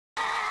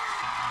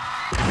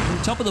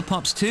Top of the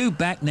Pops 2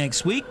 back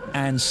next week,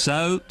 and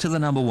so to the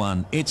number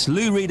 1. It's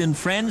Lou Reed and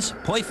Friends,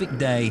 Perfect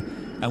Day,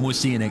 and we'll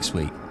see you next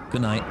week.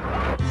 Good night.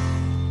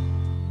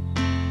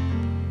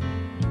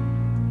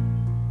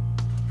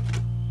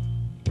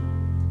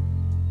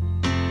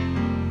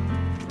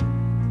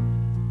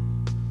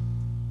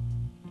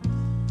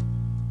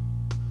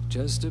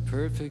 Just a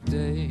perfect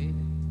day.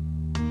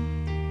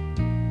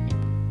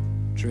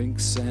 Drink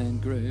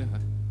sangria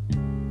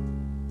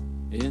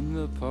in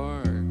the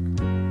park.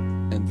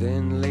 And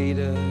then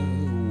later,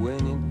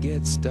 when it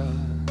gets dark,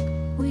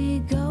 we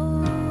go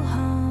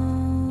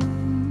home.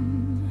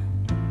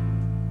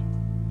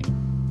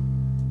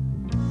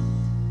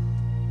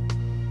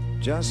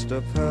 Just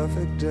a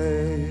perfect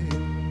day.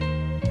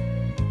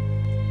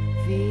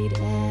 Feed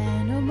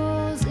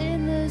animals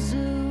in the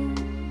zoo.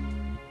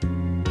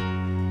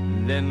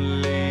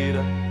 Then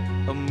later,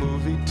 a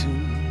movie too.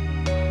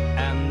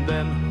 And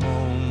then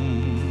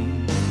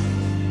home.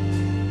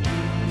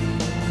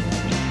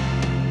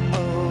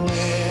 Oh,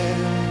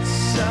 it's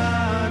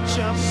such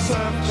a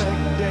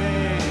perfect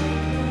day.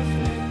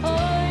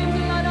 I'm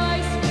glad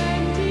I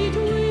spent it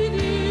with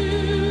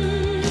you.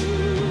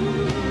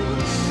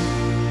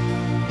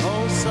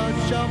 Oh,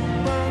 such a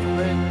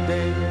perfect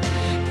day.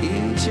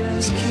 you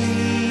just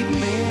keep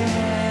me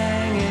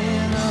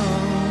hanging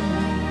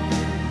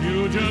on.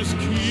 You just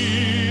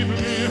keep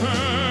me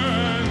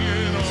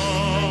hanging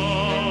on.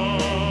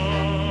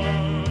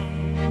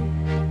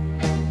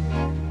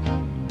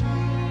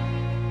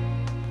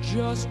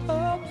 Just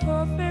a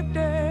perfect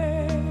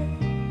day.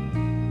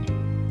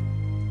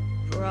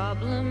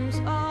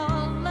 Problems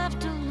all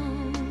left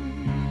alone.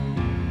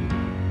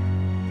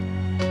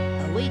 A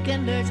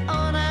weekenders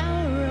on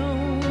our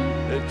own.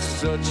 It's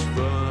such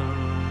fun.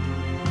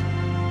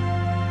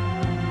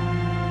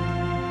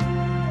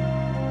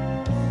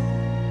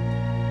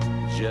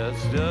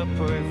 Just a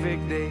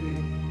perfect day.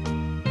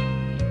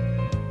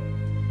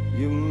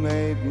 You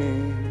made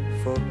me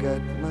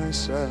forget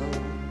myself.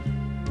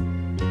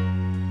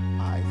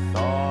 I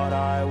thought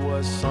I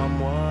was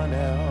someone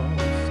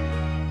else.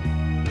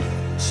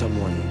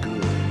 Someone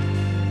good.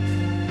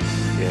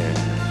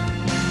 Yeah.